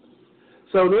 Hope.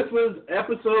 So this was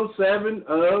episode 7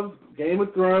 of Game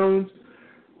of Thrones.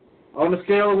 On a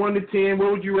scale of 1 to 10,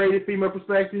 what would you rate it, female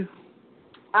perspective?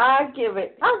 I'll give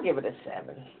it a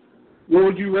 7. What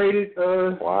would you rate it,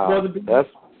 wow, Brother?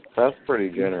 that's pretty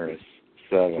generous.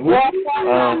 7.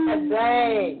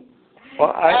 Dang.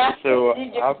 Well,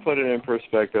 I'll put it in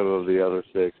perspective of the other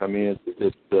 6. I mean,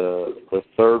 it's the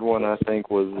third one, I think,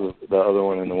 was the other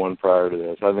one and the one prior to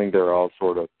this. I think they're all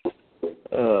sort of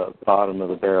bottom of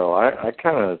the barrel. I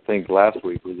kind of think last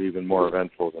week was even more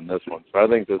eventful than this one. So I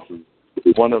think this is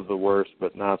one of the worst,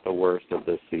 but not the worst of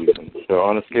this season. So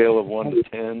on a scale of 1 to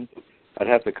 10, I'd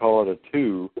have to call it a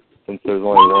 2 since there's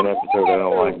only one episode I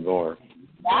don't like more.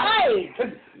 Nice!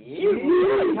 You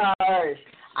really harsh.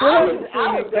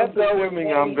 That's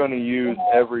assuming I'm going to use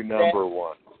every number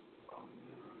 1.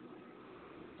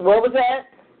 What was that?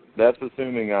 That's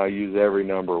assuming I'll use every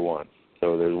number 1.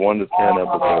 So there's 1 to 10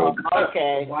 episodes.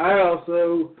 Okay. Wow.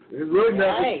 So it's really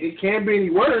nothing. It can't be any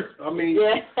worse. I mean.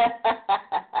 Yeah.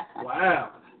 Wow.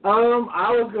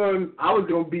 I was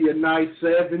going to be a nice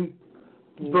 7,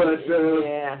 but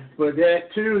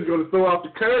that 2 is going to throw off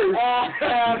the curve.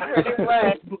 Pretty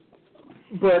much.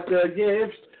 But yeah,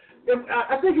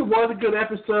 I think it was a good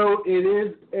episode.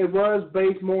 It was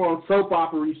based more on soap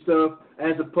opera stuff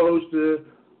as opposed to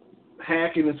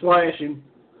hacking and slashing.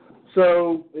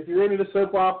 So if you're into the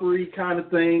soap opera kind of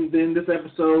thing, then this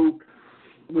episode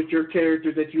with your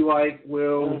characters that you like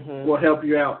will help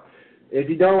you out. If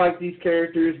you don't like these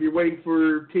characters, if you're waiting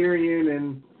for Tyrion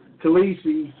and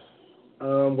Khaleesi,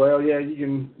 you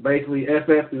can basically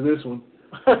FF through this one.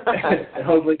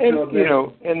 Hopefully, and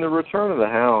the Return of the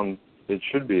Hound, it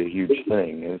should be a huge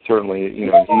thing. And certainly,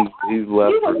 he's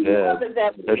left for dead.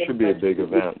 That should be a big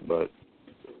event, but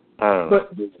I don't know.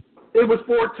 But it was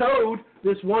foretold.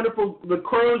 This the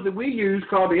crows that we use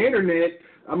called the internet.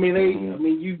 I mean,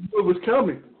 you knew it was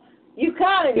coming. You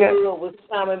kind of knew it was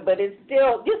coming, but it's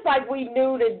still just like we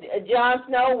knew that Jon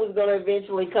Snow was going to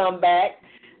eventually come back.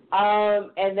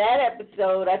 And that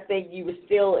episode, I think you were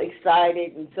still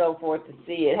excited and so forth to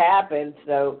see it happen.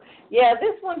 So, yeah,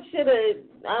 this one should have,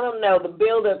 I don't know, the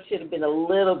build-up should have been a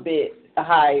little bit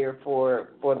higher for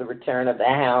the Return of the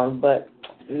Hound, but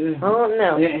I don't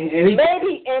know.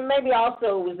 Maybe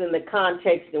also it was in the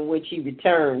context in which he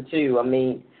returned, too. I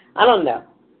mean, I don't know.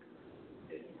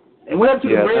 And we have to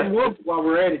the Red Wolf while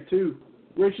we're at it, too.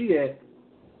 Where's she at?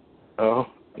 Oh,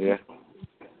 yeah.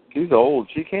 She's old.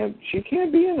 She can't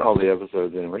be in all the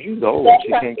episodes anymore. She's old. She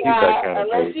can't keep that kind of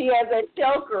unless face. she has that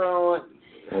choker on.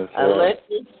 Unless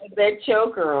she has that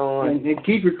choker on. And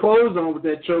keep your clothes on with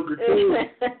that choker, too.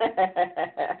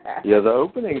 Yeah, the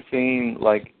opening scene,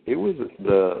 like, it was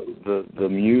the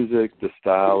music, the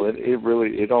style,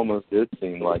 it almost did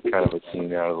seem like kind of a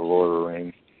scene out of the Lord of the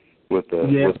Rings with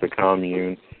the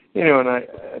commune. And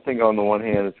I think on the one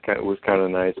hand it was kind of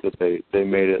nice that they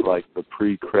made it like the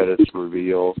pre-credits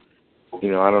reveal. I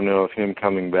don't know if him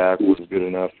coming back was good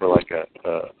enough for like a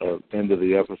end of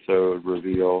the episode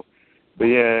reveal. But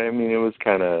yeah, I mean it was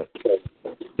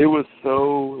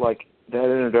so like that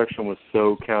introduction was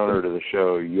so counter to the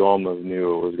show, you almost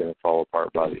knew it was going to fall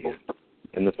apart by the end.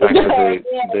 And the fact that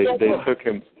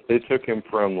they took him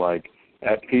from like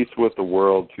at peace with the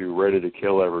world to ready to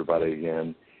kill everybody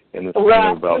again in the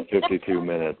span of about 52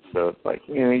 minutes. So it's like,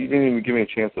 you didn't even give me a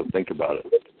chance to think about it.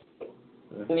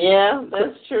 Yeah,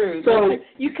 that's true. So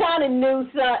you kind of knew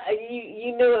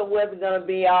you knew it wasn't going to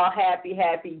be all happy,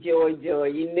 joy.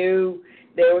 You knew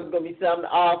there was going to be something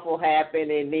awful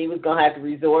happen, and he was going to have to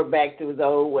resort back to his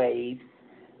old ways.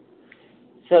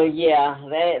 So yeah,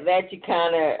 that you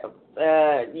kind of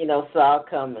saw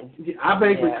coming. I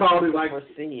basically called it like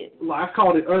foresee it. I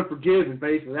called it Unforgiven.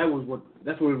 Basically,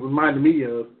 that's what it reminded me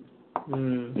of.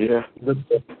 Yeah.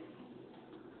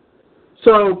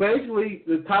 So basically,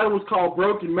 the title was called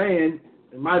Broken Man.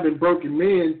 It might have been Broken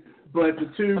Men, but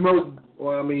the two most,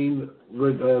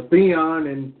 with Theon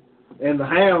and and the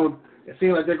Hound, it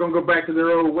seems like they're going to go back to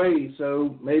their old ways.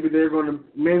 So maybe they're going to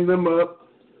mend them up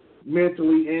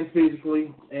mentally and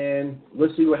physically, and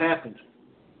let's see what happens.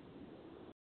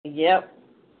 Yep.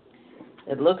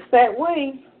 It looks that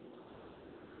way.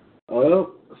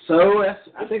 Oh, so I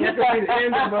think that's going to be the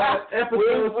end of episode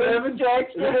 7. We're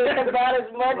stretched it about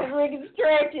as much as we can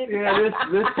stretch it. Yeah,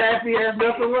 this taffy has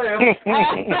nothing left.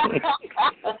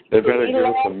 They better give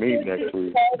us some meat next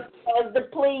week. Has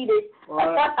depleted.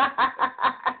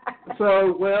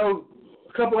 So, well,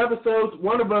 a couple episodes,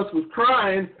 one of us was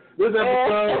crying. This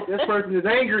episode, this person is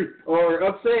angry or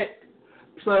upset.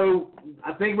 So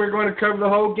I think we're going to cover the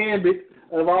whole gambit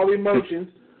of all the emotions.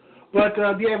 But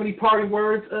do you have any parting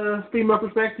words, female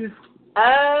perspective?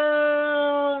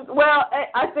 Well,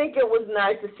 I think it was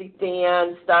nice to see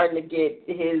Theon starting to get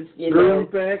his,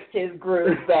 groove back. His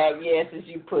groove back. Yes, as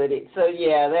you put it. So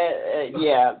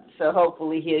yeah. So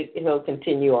hopefully he'll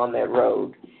continue on that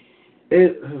road.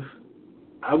 It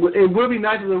would be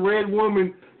nice if the Red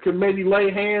Woman could maybe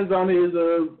lay hands on his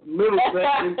middle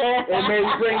section and maybe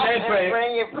bring that back.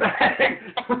 Bring it back.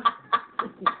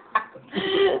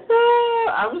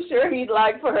 I'm sure he'd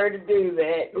like for her to do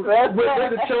that. With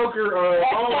the choker on.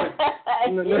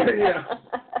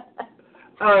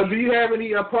 Yeah. Do you have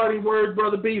any parting words,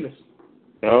 Brother Beavis?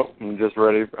 No, I'm just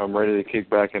ready. I'm ready to kick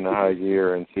back into high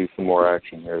gear and see some more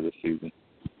action here this season.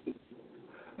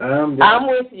 I'm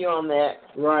with you on that.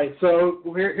 Right. So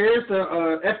here's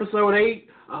episode 8.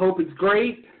 I hope it's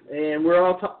great. And we're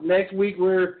all next week.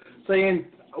 We're saying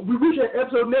we wish that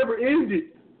episode never ended.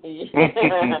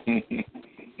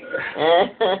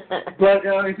 But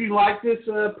if you like this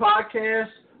podcast,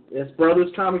 it's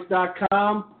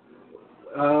brotherscomics.com.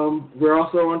 We're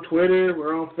also on Twitter.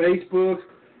 We're on Facebook.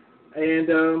 And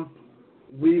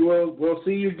we'll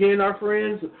see you again, our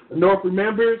friends, Norfolk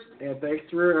members. And thanks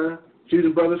for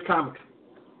choosing Brothers Comics.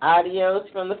 Adios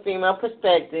from the female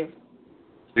perspective.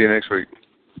 See you next week.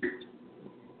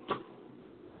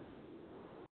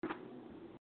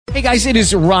 Hey guys, it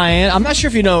is Ryan. I'm not sure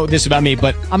if you know this about me,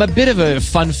 but I'm a bit of a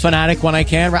fun fanatic when I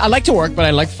can. I like to work, but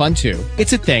I like fun too.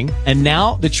 It's a thing. And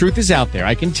now the truth is out there.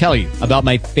 I can tell you about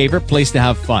my favorite place to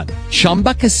have fun.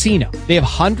 Chumba Casino. They have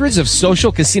hundreds of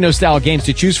social casino style games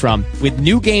to choose from with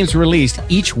new games released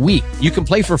each week. You can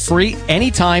play for free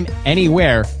anytime,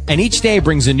 anywhere. And each day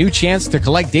brings a new chance to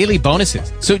collect daily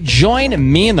bonuses. So join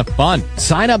me in the fun.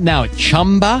 Sign up now at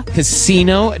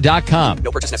ChumbaCasino.com.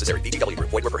 No purchase necessary. VGW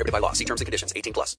Group. Void where prohibited by law. See terms and conditions. 18+.